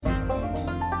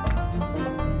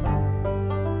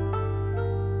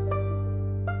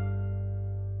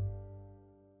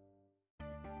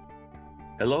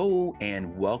Hello,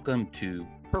 and welcome to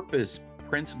Purpose,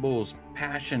 Principles,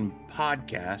 Passion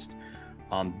podcast.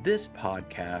 On this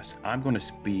podcast, I'm going to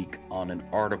speak on an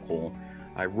article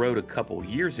I wrote a couple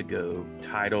years ago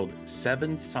titled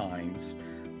 7 Signs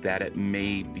That It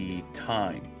May Be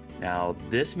Time. Now,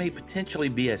 this may potentially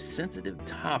be a sensitive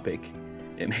topic.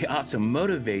 It may also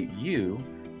motivate you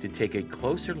to take a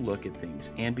closer look at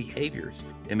things and behaviors.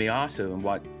 It may also, in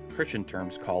what Christian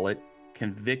terms call it,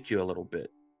 convict you a little bit.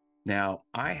 Now,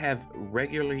 I have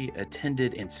regularly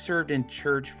attended and served in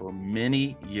church for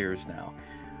many years now.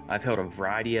 I've held a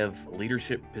variety of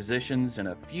leadership positions in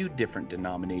a few different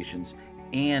denominations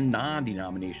and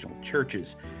non-denominational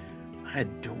churches. I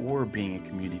adore being in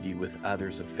community with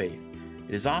others of faith.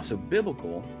 It is also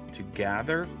biblical to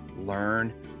gather,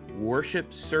 learn,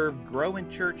 worship, serve, grow in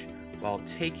church while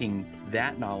taking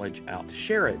that knowledge out to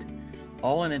share it,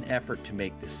 all in an effort to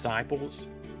make disciples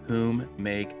whom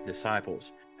make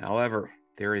disciples. However,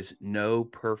 there is no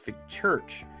perfect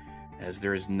church, as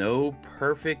there is no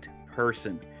perfect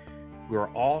person. We are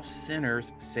all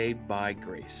sinners saved by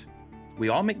grace. We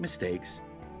all make mistakes,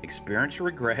 experience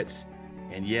regrets,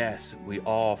 and yes, we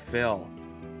all fail.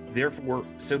 Therefore,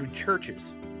 so do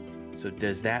churches. So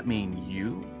does that mean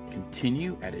you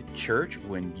continue at a church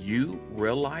when you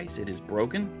realize it is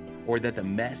broken, or that the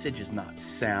message is not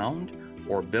sound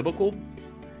or biblical?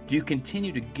 Do you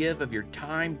continue to give of your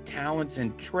time, talents,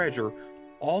 and treasure,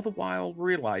 all the while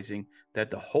realizing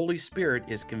that the Holy Spirit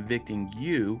is convicting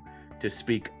you to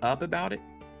speak up about it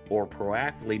or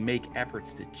proactively make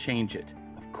efforts to change it?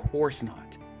 Of course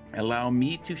not. Allow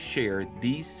me to share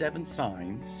these 7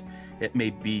 signs it may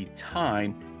be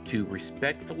time to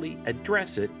respectfully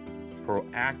address it,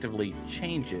 proactively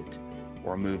change it,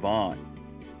 or move on.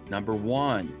 Number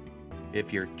 1,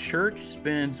 if your church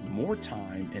spends more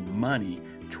time and money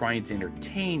trying to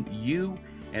entertain you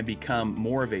and become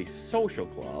more of a social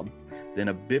club than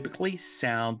a biblically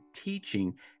sound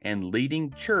teaching and leading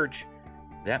church,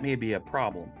 that may be a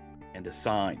problem and a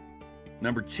sign.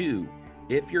 Number 2,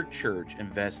 if your church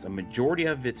invests a majority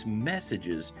of its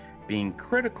messages being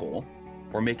critical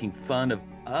or making fun of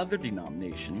other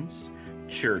denominations,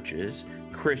 churches,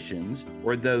 Christians,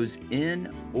 or those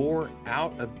in or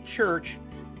out of church,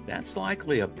 that's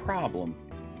likely a problem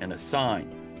and a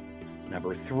sign.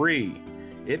 Number 3,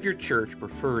 if your church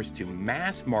prefers to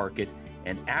mass market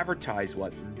and advertise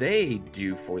what they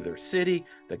do for their city,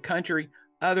 the country,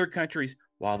 other countries,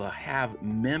 while they have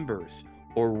members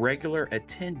or regular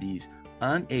attendees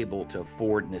unable to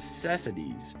afford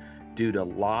necessities due to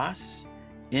loss,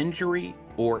 injury,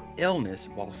 or illness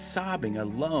while sobbing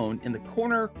alone in the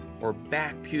corner or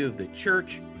back pew of the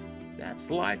church, that's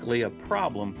likely a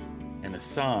problem and a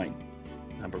sign.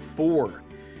 Number 4,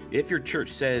 if your church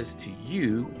says to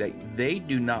you that they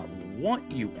do not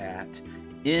want you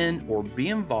in or be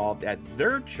involved at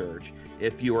their church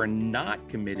if you are not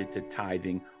committed to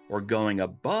tithing or going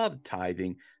above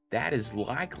tithing, that is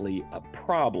likely a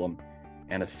problem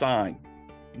and a sign.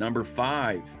 Number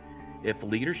 5, if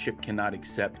leadership cannot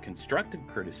accept constructive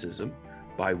criticism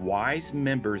by wise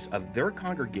members of their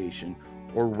congregation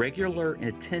or regular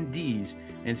attendees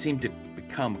and seem to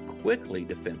become quickly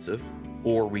defensive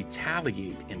or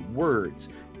retaliate in words,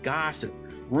 gossip,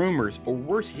 rumors, or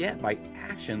worse yet, by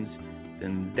actions,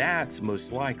 then that's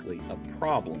most likely a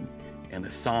problem and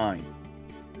a sign.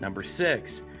 Number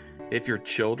 6, if your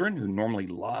children, who normally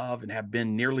love and have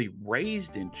been nearly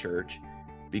raised in church,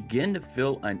 begin to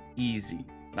feel uneasy,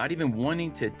 not even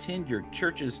wanting to attend your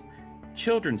church's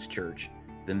children's church,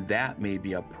 then that may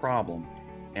be a problem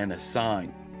and a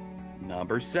sign.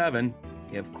 Number 7,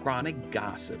 if chronic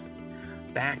gossip,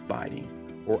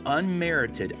 backbiting, or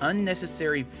unmerited,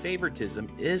 unnecessary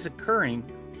favoritism is occurring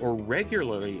or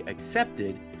regularly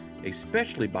accepted,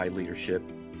 especially by leadership,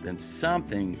 then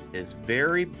something is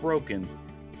very broken.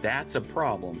 That's a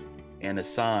problem and a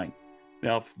sign.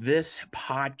 Now, if this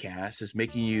podcast is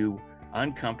making you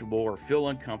uncomfortable or feel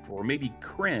uncomfortable or maybe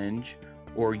cringe,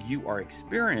 or you are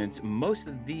experiencing most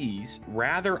of these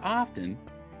rather often,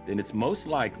 then it's most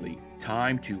likely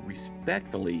time to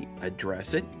respectfully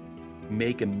address it,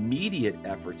 make immediate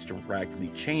efforts to radically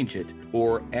change it,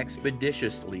 or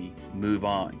expeditiously move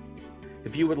on.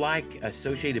 If you would like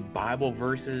associated Bible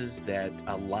verses that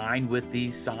align with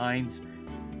these signs,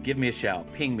 give me a shout,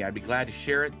 ping me. I'd be glad to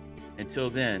share it. Until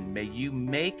then, may you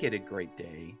make it a great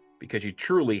day, because you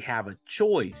truly have a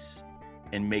choice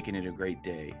in making it a great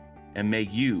day. And may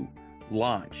you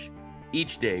launch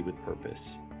each day with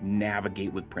purpose,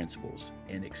 navigate with principles,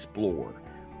 and explore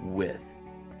with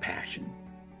passion.